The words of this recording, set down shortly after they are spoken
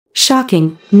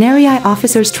Shocking, Narei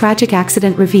officer's tragic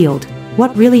accident revealed.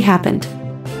 What really happened?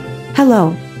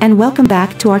 Hello, and welcome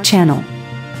back to our channel.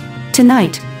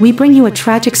 Tonight, we bring you a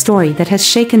tragic story that has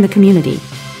shaken the community.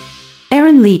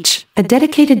 Aaron Leach, a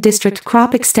dedicated district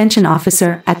crop extension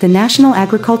officer at the National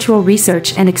Agricultural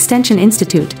Research and Extension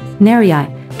Institute,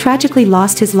 Narei, tragically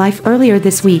lost his life earlier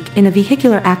this week in a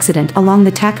vehicular accident along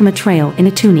the Takama Trail in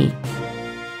Atuni.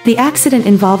 The accident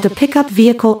involved a pickup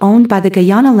vehicle owned by the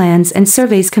Guyana Lands and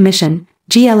Surveys Commission,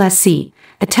 GLSC,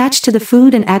 attached to the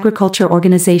Food and Agriculture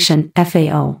Organization,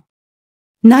 FAO.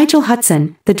 Nigel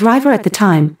Hudson, the driver at the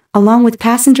time, along with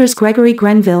passengers Gregory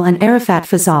Grenville and Arafat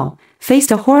Fazal, faced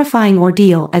a horrifying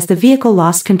ordeal as the vehicle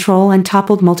lost control and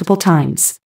toppled multiple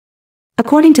times.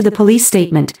 According to the police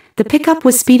statement, the pickup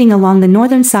was speeding along the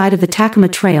northern side of the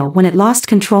Takama Trail when it lost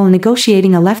control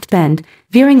negotiating a left bend,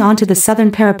 veering onto the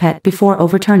southern parapet before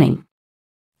overturning.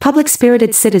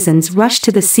 Public-spirited citizens rushed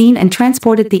to the scene and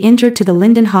transported the injured to the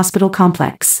Linden Hospital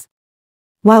complex.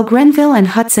 While Grenville and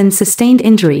Hudson sustained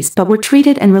injuries but were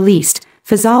treated and released,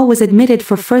 Fazal was admitted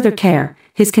for further care,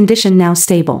 his condition now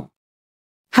stable.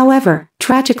 However,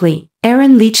 tragically,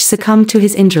 Aaron Leach succumbed to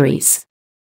his injuries.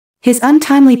 His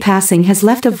untimely passing has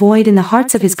left a void in the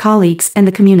hearts of his colleagues and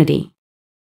the community.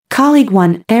 Colleague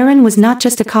 1, Aaron was not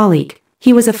just a colleague,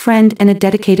 he was a friend and a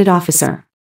dedicated officer.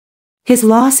 His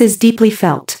loss is deeply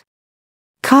felt.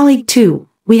 Colleague 2,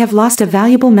 we have lost a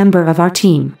valuable member of our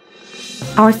team.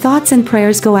 Our thoughts and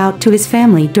prayers go out to his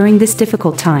family during this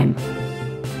difficult time.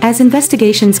 As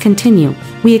investigations continue,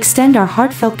 we extend our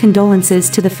heartfelt condolences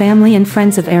to the family and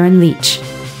friends of Aaron Leach.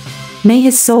 May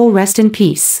his soul rest in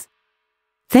peace.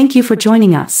 Thank you for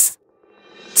joining us.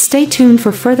 Stay tuned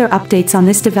for further updates on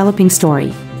this developing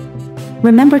story.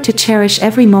 Remember to cherish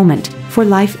every moment, for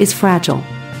life is fragile.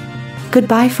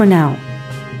 Goodbye for now.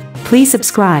 Please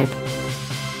subscribe.